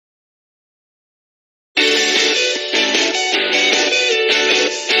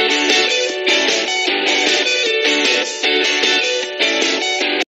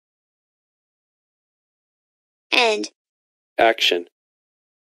Action.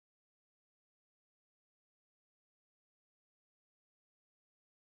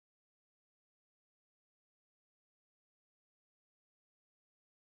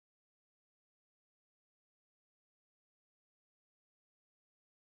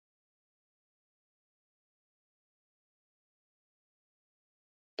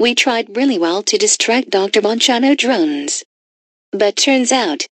 We tried really well to distract Dr. Bonchano drones. But turns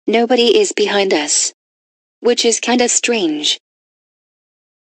out, nobody is behind us. Which is kinda strange.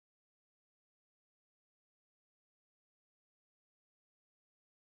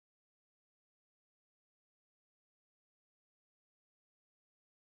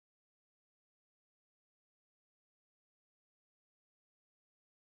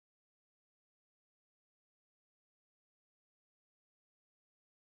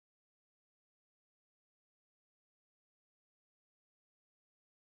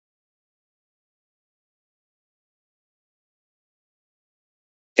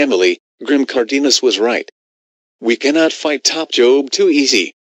 Emily, Grim Cardenas was right. We cannot fight Top Job too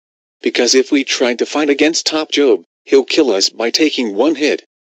easy. Because if we try to fight against Top Job, he'll kill us by taking one hit.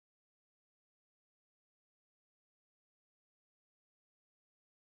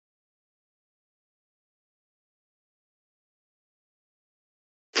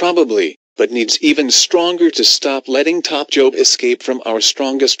 Probably, but needs even stronger to stop letting Top Job escape from our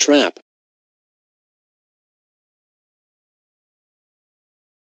strongest trap.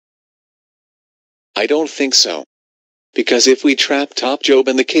 I don't think so. Because if we trap Top Job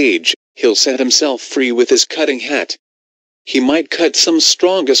in the cage, he'll set himself free with his cutting hat. He might cut some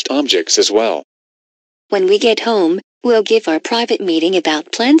strongest objects as well. When we get home, we'll give our private meeting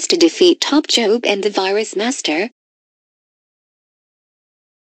about plans to defeat Top Job and the Virus Master.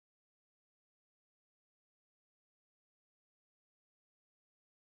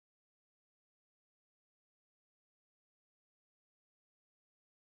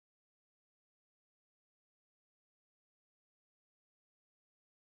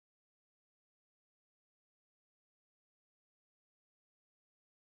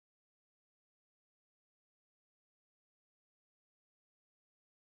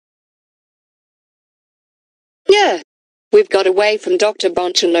 Yeah. We've got away from Dr.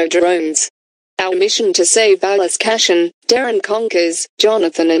 Bonchano drones. Our mission to save Alice Cashin, Darren Conkers,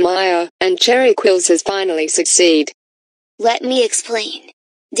 Jonathan Amaya, and Cherry Quills has finally succeeded. Let me explain.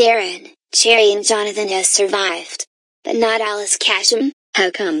 Darren, Cherry and Jonathan has survived. But not Alice Cashin.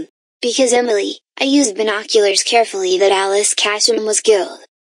 How come? Because Emily, I used binoculars carefully that Alice Cashin was killed.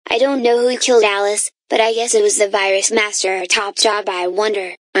 I don't know who killed Alice, but I guess it was the Virus Master or Top Job. I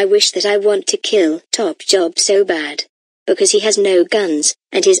wonder. I wish that I want to kill Top Job so bad. Because he has no guns,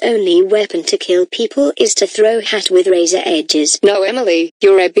 and his only weapon to kill people is to throw hat with razor edges. No, Emily,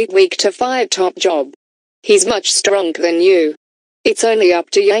 you're a bit weak to fight Top Job. He's much stronger than you. It's only up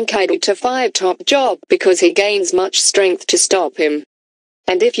to Yankaido to fight Top Job because he gains much strength to stop him.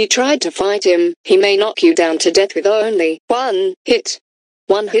 And if you tried to fight him, he may knock you down to death with only one hit.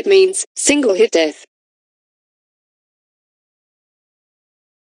 One hit means single hit death.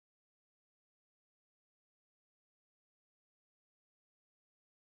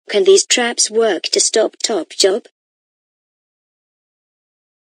 Can these traps work to stop Top Job?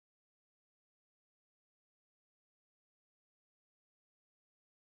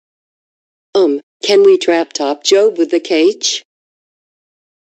 Can we trap Top Job with the cage?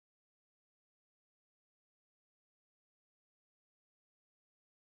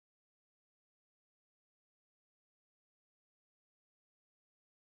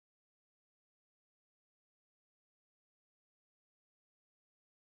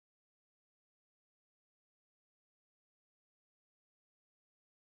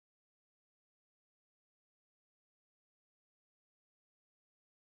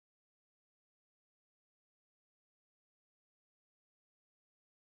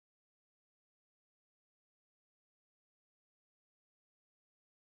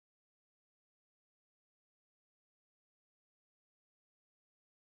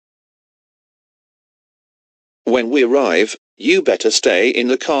 When we arrive, you better stay in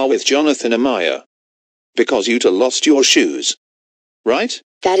the car with Jonathan Amaya. Because you'd lost your shoes. Right?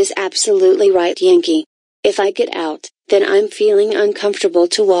 That is absolutely right, Yankee. If I get out, then I'm feeling uncomfortable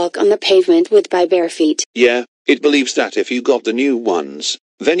to walk on the pavement with my bare feet. Yeah, it believes that if you got the new ones,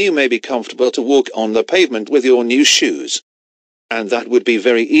 then you may be comfortable to walk on the pavement with your new shoes. And that would be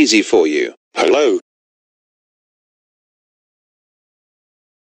very easy for you. Hello?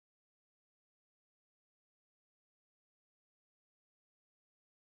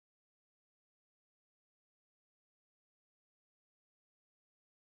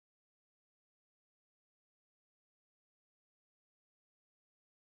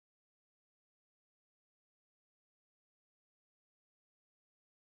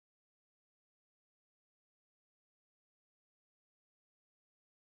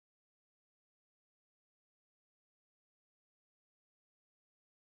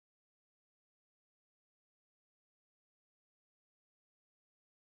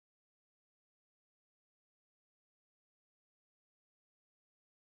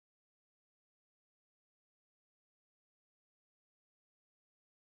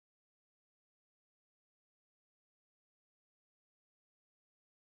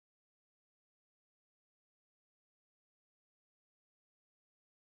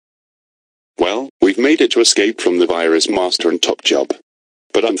 Well, we've made it to escape from the virus master and top job.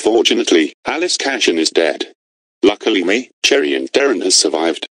 But unfortunately, Alice Cashin is dead. Luckily me, Cherry and Darren has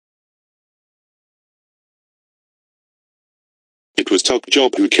survived. It was Top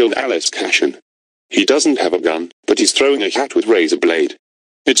Job who killed Alice Cashin. He doesn't have a gun, but he's throwing a hat with razor blade.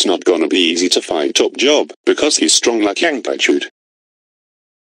 It's not gonna be easy to fight Top Job, because he's strong like Yankpachud.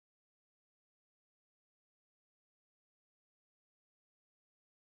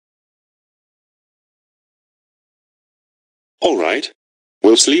 Alright.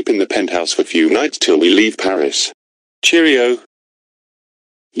 We'll sleep in the penthouse for a few nights till we leave Paris. Cheerio.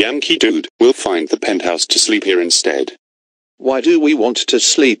 Yankee dude, we'll find the penthouse to sleep here instead. Why do we want to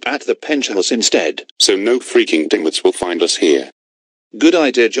sleep at the penthouse instead? So no freaking dimwits will find us here. Good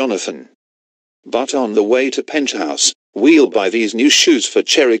idea, Jonathan. But on the way to penthouse, we'll buy these new shoes for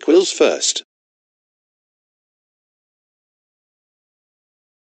Cherry Quills first.